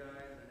 having laid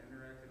eyes and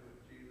interacted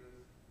with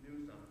Jesus,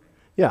 knew something.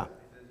 Yeah. He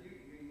says,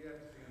 you have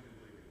to see him to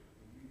believe it.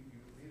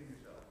 You need him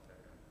yourself.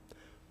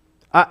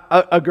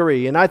 I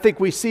agree. And I think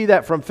we see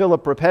that from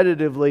Philip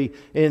repetitively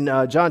in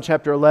John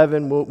chapter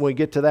 11. When we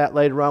get to that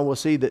later on, we'll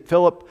see that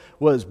Philip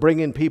was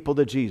bringing people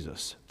to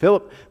Jesus.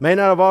 Philip may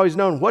not have always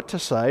known what to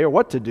say or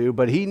what to do,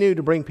 but he knew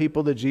to bring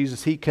people to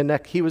Jesus.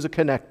 He was a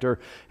connector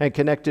and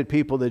connected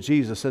people to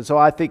Jesus. And so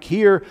I think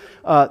here,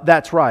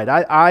 that's right.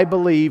 I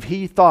believe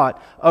he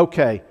thought,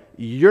 okay,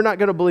 you're not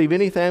going to believe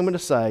anything I'm going to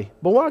say,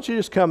 but why don't you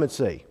just come and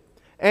see?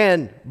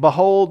 And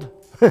behold,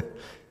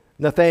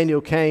 Nathanael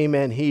came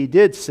and he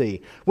did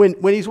see.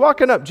 When he's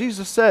walking up,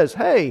 Jesus says,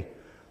 hey,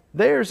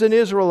 there's an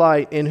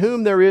Israelite in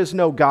whom there is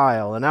no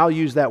guile. And I'll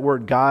use that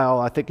word guile.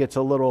 I think it's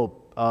a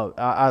little,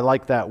 I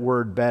like that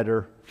word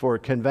better for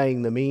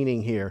conveying the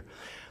meaning here.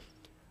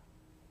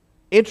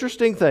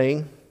 Interesting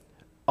thing,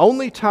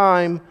 only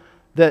time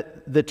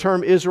that the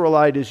term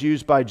Israelite is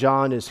used by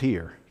John is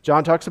here.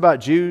 John talks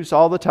about Jews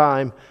all the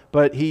time,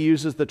 but he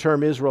uses the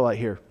term Israelite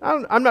here.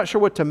 I'm not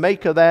sure what to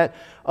make of that,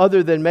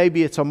 other than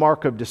maybe it's a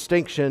mark of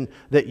distinction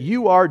that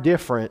you are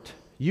different.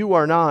 You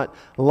are not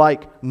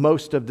like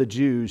most of the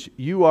Jews.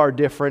 You are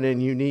different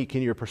and unique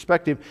in your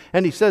perspective.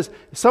 And he says,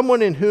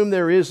 someone in whom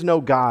there is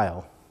no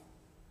guile.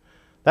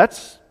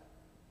 That's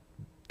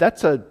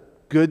a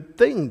good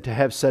thing to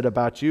have said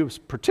about you,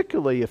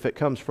 particularly if it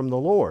comes from the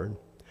Lord.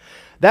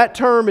 That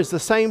term is the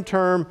same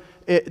term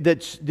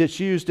that's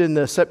used in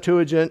the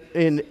Septuagint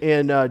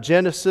in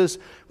Genesis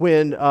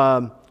when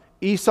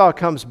Esau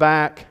comes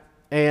back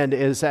and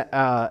is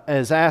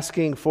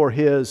asking for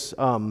his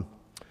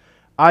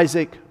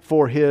Isaac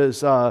for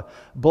his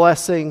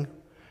blessing,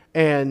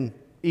 and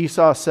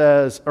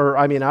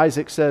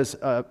Isaac says,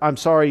 I'm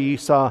sorry,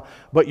 Esau,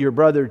 but your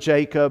brother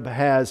Jacob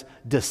has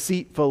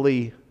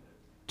deceitfully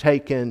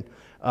taken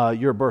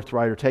your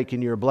birthright or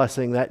taken your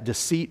blessing. That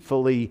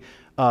deceitfully,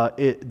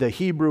 the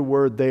Hebrew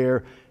word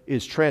there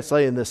is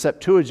translated in the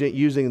Septuagint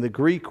using the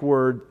Greek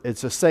word.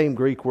 It's the same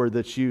Greek word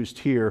that's used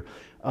here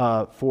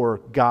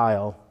for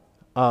guile.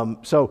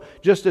 So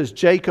just as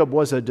Jacob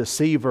was a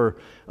deceiver,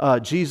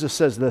 Jesus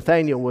says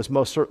Nathanael was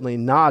most certainly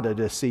not a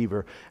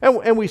deceiver.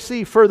 And we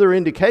see further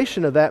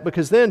indication of that,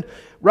 because then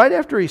right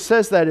after he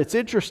says that, it's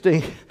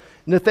interesting.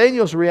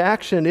 Nathanael's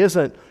reaction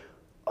isn't,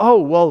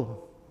 oh,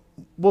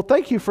 well,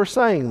 thank you for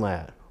saying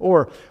that.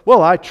 Or,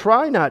 well, I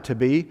try not to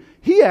be.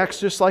 He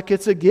acts just like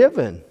it's a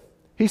given.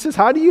 He says,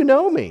 how do you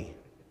know me?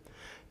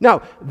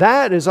 Now,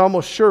 that is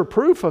almost sure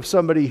proof of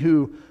somebody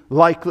who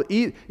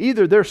likely,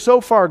 either they're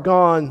so far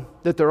gone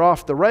that they're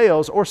off the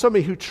rails, or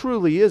somebody who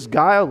truly is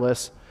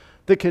guileless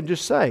that can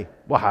just say,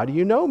 well, how do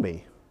you know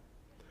me?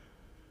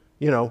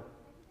 An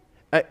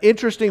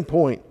interesting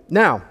point.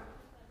 Now,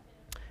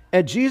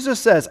 and Jesus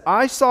says,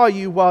 I saw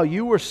you while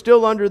you were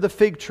still under the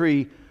fig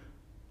tree.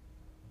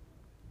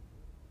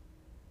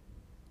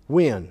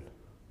 When?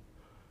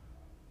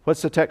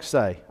 What's the text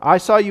say? I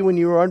saw you when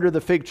you were under the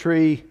fig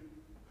tree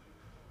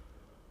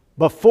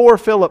before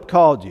Philip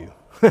called you.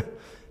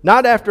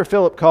 Not after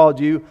Philip called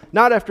you.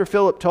 Not after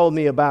Philip told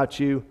me about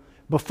you.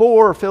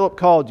 Before Philip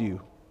called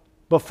you.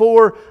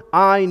 Before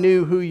I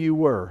knew who you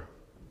were.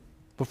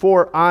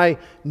 Before I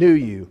knew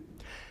you.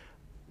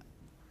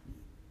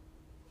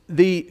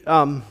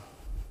 That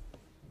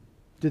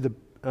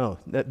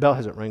bell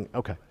hasn't rang.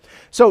 Okay.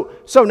 So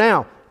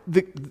now,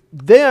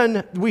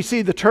 then we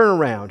see the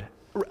turnaround.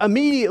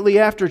 Immediately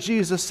after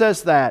Jesus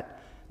says that,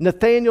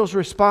 Nathanael's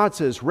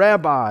response is,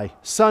 Rabbi,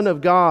 Son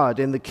of God,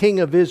 and the King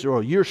of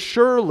Israel,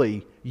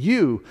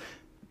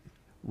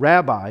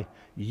 Rabbi,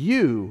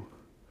 you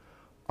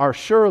are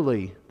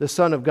surely the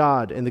Son of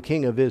God and the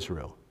King of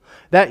Israel.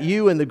 That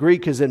you in the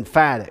Greek is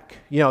emphatic.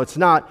 It's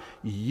not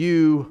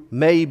you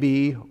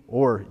maybe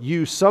or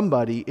you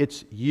somebody,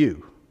 it's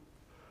you.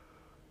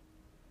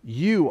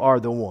 You are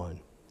the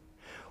one.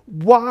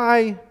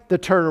 Why the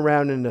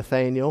turnaround in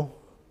Nathanael?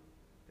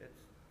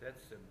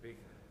 That's a big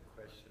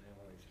question I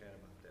always had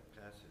about that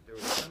passage. There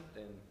was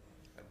something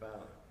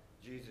about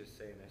Jesus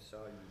saying, I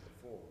saw you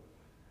before,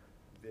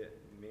 that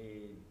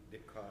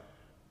caught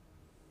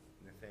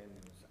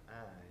Nathanael's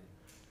eye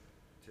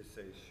to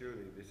say,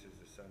 surely this is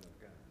the Son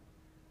of God.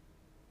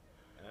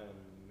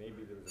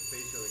 Maybe there was a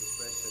facial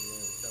expression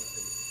there or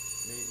something.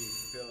 Maybe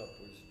Philip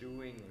was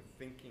doing or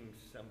thinking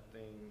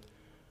something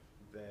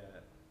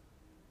that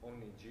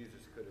only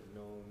Jesus could have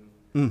known.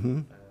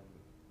 Mm-hmm.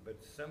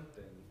 But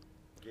something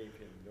gave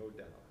him no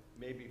doubt.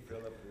 Maybe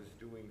Philip was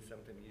doing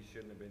something he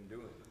shouldn't have been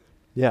doing.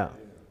 Yeah.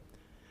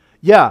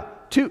 Yeah.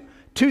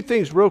 Two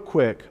things real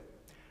quick.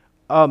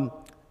 It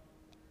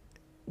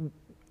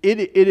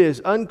is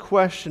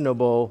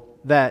unquestionable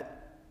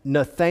that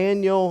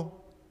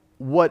Nathanael,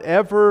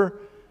 whatever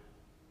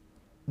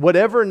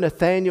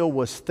Nathanael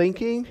was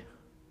thinking,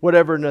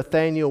 whatever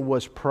Nathanael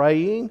was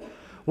praying,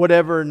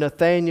 whatever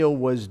Nathanael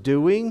was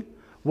doing,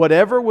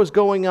 whatever was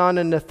going on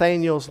in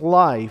Nathanael's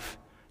life,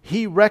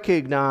 he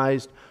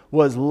recognized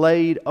was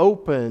laid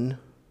open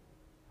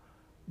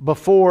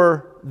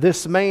before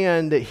this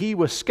man that he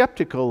was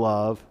skeptical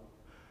of,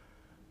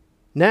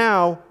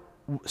 now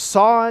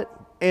saw it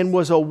and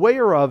was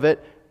aware of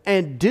it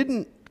and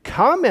didn't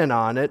comment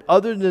on it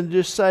other than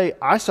just say,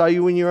 I saw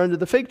you when you were under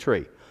the fig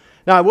tree.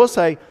 Now I will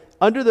say,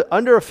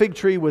 under a fig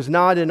tree was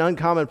not an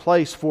uncommon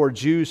place for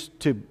Jews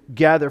to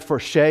gather for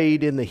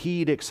shade in the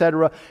heat,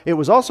 etc. It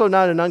was also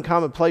not an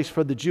uncommon place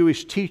for the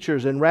Jewish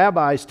teachers and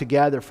rabbis to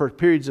gather for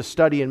periods of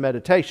study and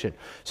meditation.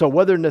 So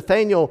whether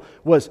Nathanael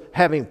was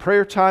having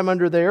prayer time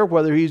under there,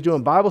 whether he's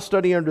doing Bible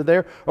study under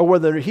there, or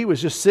whether he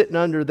was just sitting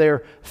under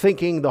there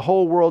thinking the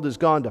whole world has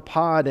gone to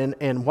pot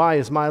and why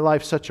is my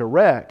life such a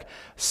wreck,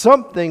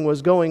 something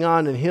was going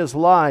on in his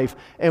life.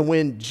 And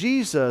when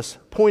Jesus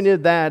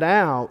pointed that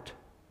out,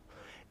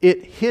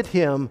 it hit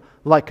him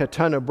like a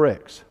ton of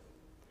bricks.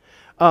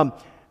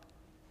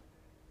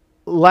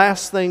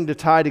 Last thing to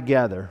tie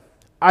together.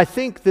 I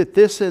think that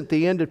this at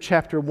the end of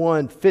chapter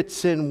 1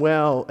 fits in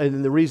well,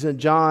 and the reason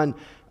John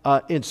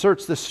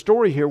inserts this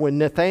story here when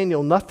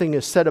Nathanael, nothing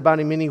is said about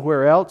him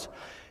anywhere else,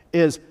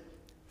 is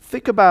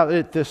think about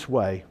it this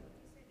way.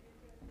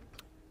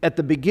 At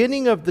the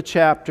beginning of the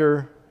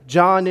chapter,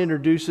 John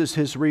introduces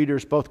his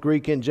readers, both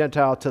Greek and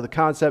Gentile, to the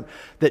concept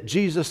that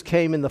Jesus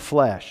came in the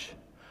flesh.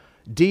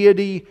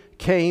 Deity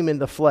came in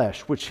the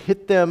flesh, which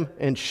hit them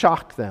and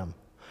shocked them.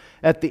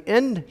 At the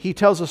end, he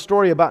tells a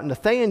story about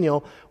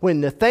Nathanael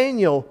when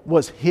Nathanael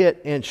was hit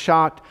and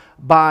shocked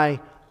by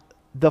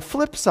the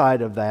flip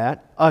side of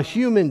that, a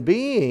human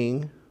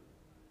being,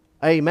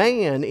 a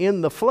man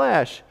in the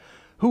flesh,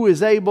 who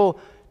is able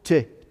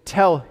to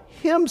tell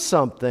him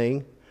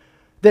something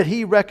that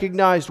he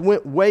recognized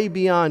went way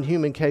beyond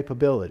human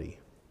capability.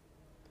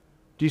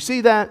 Do you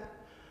see that?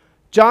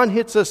 John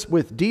hits us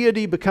with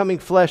deity becoming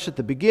flesh at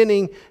the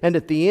beginning, and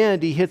at the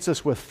end he hits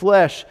us with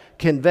flesh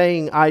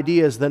conveying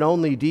ideas that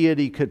only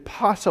deity could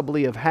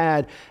possibly have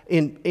had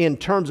in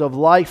terms of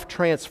life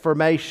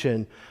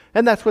transformation.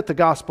 And that's what the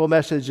gospel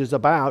message is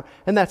about.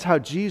 And that's how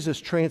Jesus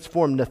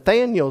transformed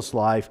Nathanael's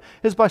life,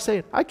 is by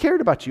saying, I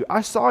cared about you.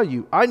 I saw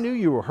you. I knew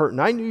you were hurting.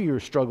 I knew you were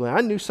struggling.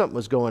 I knew something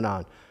was going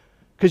on.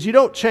 Because you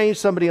don't change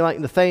somebody like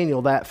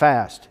Nathanael that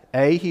fast.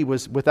 A, he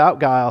was without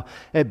guile.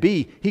 And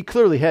B, he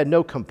clearly had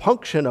no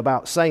compunction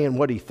about saying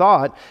what he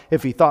thought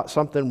if he thought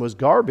something was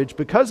garbage,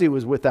 because he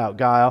was without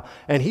guile.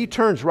 And he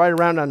turns right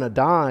around on a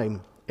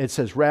dime and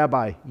says,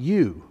 Rabbi,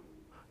 you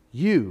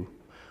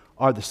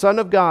are the Son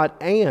of God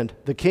and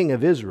the King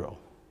of Israel.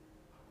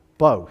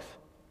 Both.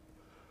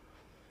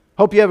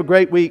 Hope you have a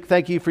great week.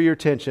 Thank you for your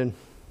attention.